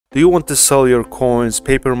Do you want to sell your coins,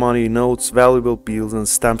 paper money, notes, valuable bills and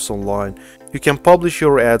stamps online? You can publish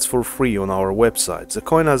your ads for free on our website,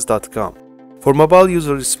 thecoinas.com. For mobile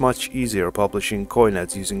users, it's much easier publishing coin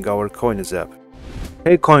ads using our COİN app.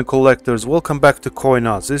 Hey coin collectors, welcome back to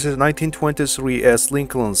COINAS. This is 1923 S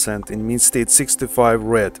Lincoln cent in mint state 65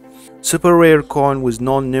 red. Super rare coin with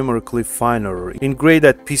non-numerically finer, engraved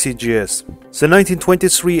at PCGS. The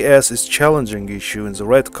 1923 S is challenging issue in the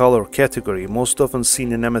red color category, most often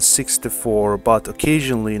seen in MS64 but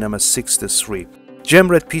occasionally in MS63.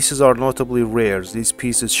 Gem red pieces are notably rare, these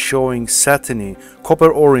pieces showing satiny,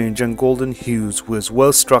 copper orange and golden hues with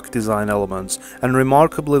well-struck design elements and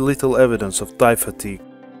remarkably little evidence of die fatigue.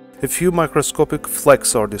 A few microscopic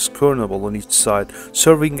flecks are discernible on each side,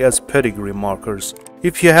 serving as pedigree markers.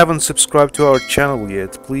 If you haven't subscribed to our channel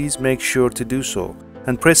yet, please make sure to do so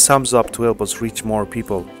and press thumbs up to help us reach more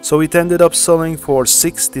people. So it ended up selling for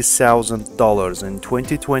 $60,000 in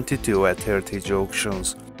 2022 at Heritage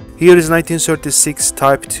Auctions. Here is 1936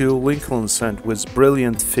 Type 2 Lincoln cent with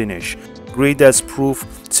brilliant finish, graded as proof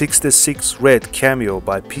 66 red cameo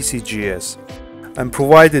by PCGS, and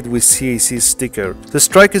provided with CAC sticker. The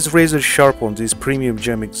strike is razor sharp on this premium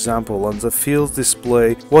gem example and the field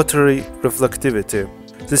display watery reflectivity.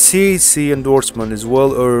 The CAC endorsement is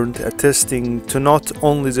well earned, attesting to not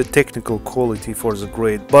only the technical quality for the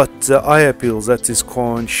grade, but the eye appeal that this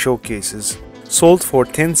coin showcases. Sold for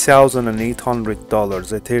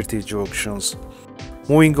 $10,800 at Heritage Auctions.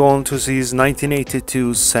 Moving on to this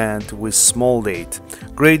 1982 cent with small date,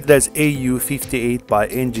 graded as AU58 by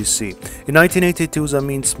NGC. In 1982, the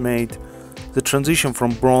mint made the transition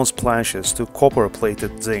from bronze planches to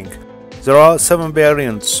copper-plated zinc. There are 7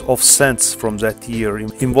 variants of cents from that year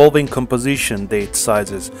involving composition date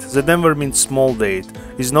sizes. The Denver Mint small date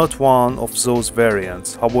is not one of those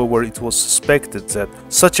variants, however it was suspected that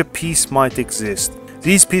such a piece might exist.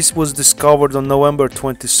 This piece was discovered on November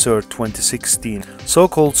 23, 2016.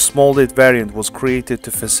 So-called small date variant was created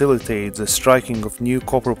to facilitate the striking of new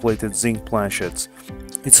copper-plated zinc planchets.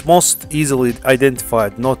 It's most easily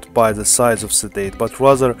identified not by the size of the date, but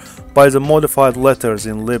rather by the modified letters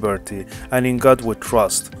in Liberty and in God We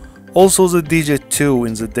Trust. Also, the digit 2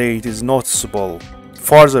 in the date is noticeable,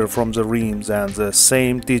 farther from the rim than the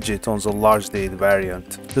same digit on the large date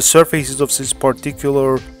variant. The surfaces of these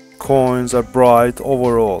particular coins are bright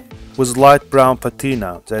overall, with light brown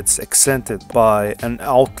patina that's accented by an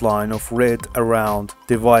outline of red around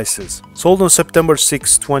devices. Sold on September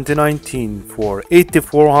 6, 2019 for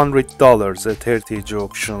 $8,400 at Heritage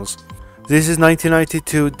Auctions. This is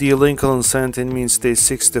 1992 D Lincoln cent in mint state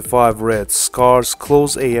 65 red, scarce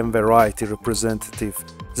close AM variety representative.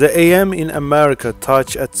 The AM in America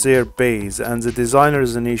touch at their base and the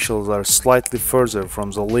designer's initials are slightly further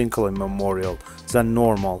from the Lincoln memorial than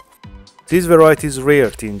normal. This variety is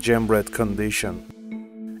rare in gem red condition.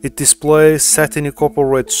 It displays satiny copper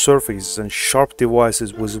red surfaces and sharp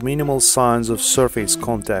devices with minimal signs of surface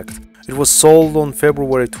contact. It was sold on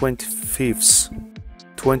February 25th,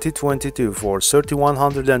 2022 for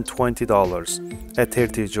 $3,120 at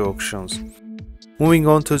Heritage Auctions. Moving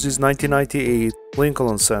on to this 1998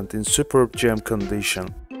 Lincoln cent in superb gem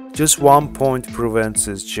condition. Just 1 point prevents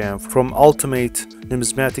this gem from ultimate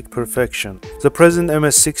numismatic perfection. The present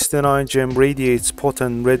MS69 gem radiates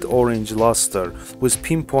potent red-orange luster with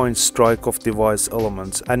pinpoint strike of device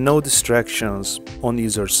elements and no distractions on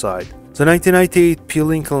either side. The 1998 P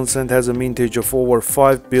Lincoln cent has a mintage of over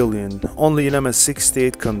 5 billion, only in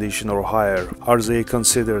MS68 condition or higher are they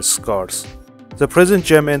considered scarce. The present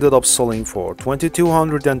gem ended up selling for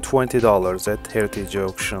 $2,220 at Heritage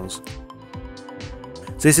Auctions.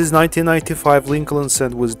 This is 1995 Lincoln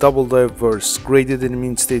cent with double die verse, graded in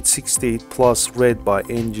mint state 68 plus red by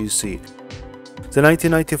NGC. The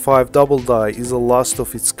 1995 double die is the last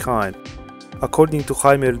of its kind. According to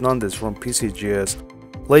Jaime Hernandez from PCGS,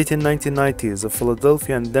 late in 1990s, the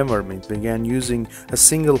Philadelphia and Denver Mint began using a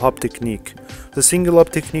single hop technique. The single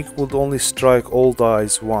hop technique would only strike all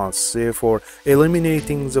dies once, therefore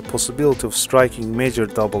eliminating the possibility of striking major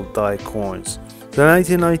double die coins. The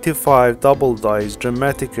 1995 double die is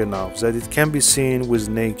dramatic enough that it can be seen with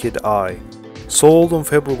naked eye. Sold on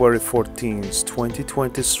February 14,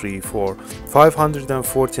 2023 for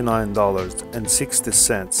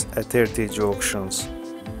 $549.60 at Heritage Auctions.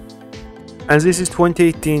 And this is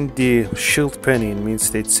 2018 D Shield Penny in mint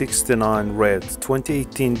state 69 red.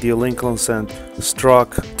 2018 D Lincoln cent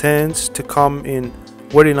struck tends to come in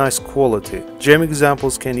very nice quality. Gem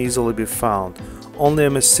examples can easily be found. Only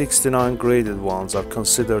MS69 graded ones are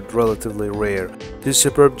considered relatively rare. This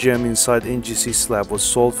superb gem inside NGC slab was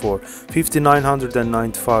sold for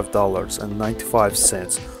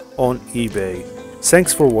 $5,995.95 on eBay.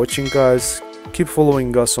 Thanks for watching guys, keep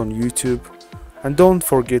following us on YouTube and don't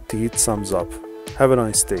forget to hit thumbs up. Have a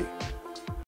nice day.